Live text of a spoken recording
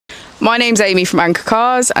My name's Amy from Anchor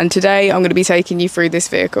Cars, and today I'm going to be taking you through this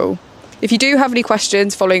vehicle. If you do have any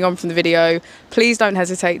questions following on from the video, please don't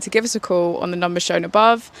hesitate to give us a call on the number shown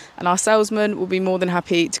above, and our salesman will be more than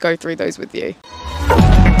happy to go through those with you.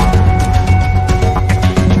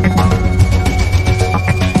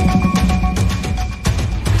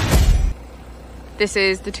 This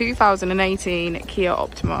is the 2018 Kia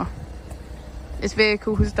Optima. This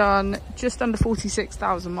vehicle has done just under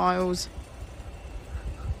 46,000 miles.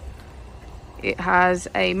 It has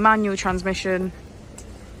a manual transmission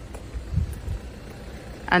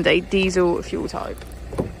and a diesel fuel type.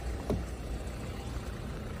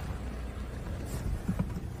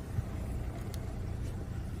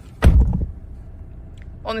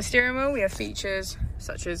 On the steering wheel, we have features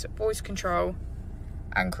such as voice control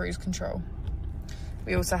and cruise control.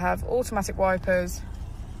 We also have automatic wipers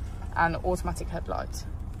and automatic headlights.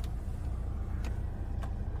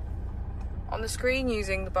 On the screen,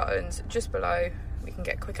 using the buttons just below, we can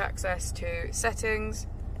get quick access to settings,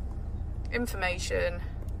 information,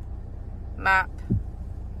 map,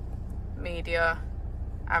 media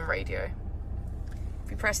and radio. If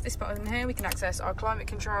we press this button here, we can access our climate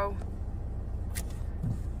control.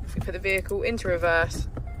 If we put the vehicle into reverse,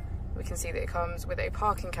 we can see that it comes with a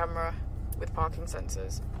parking camera with parking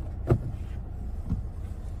sensors.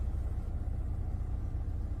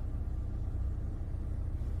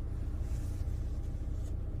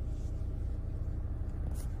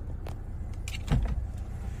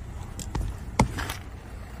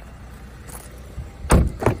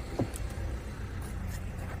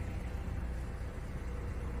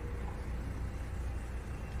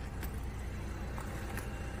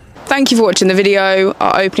 Thank you for watching the video.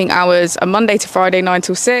 Our opening hours are Monday to Friday 9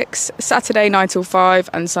 till 6, Saturday 9 till 5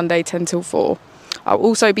 and Sunday 10 till 4. I'll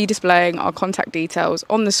also be displaying our contact details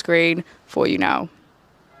on the screen for you now.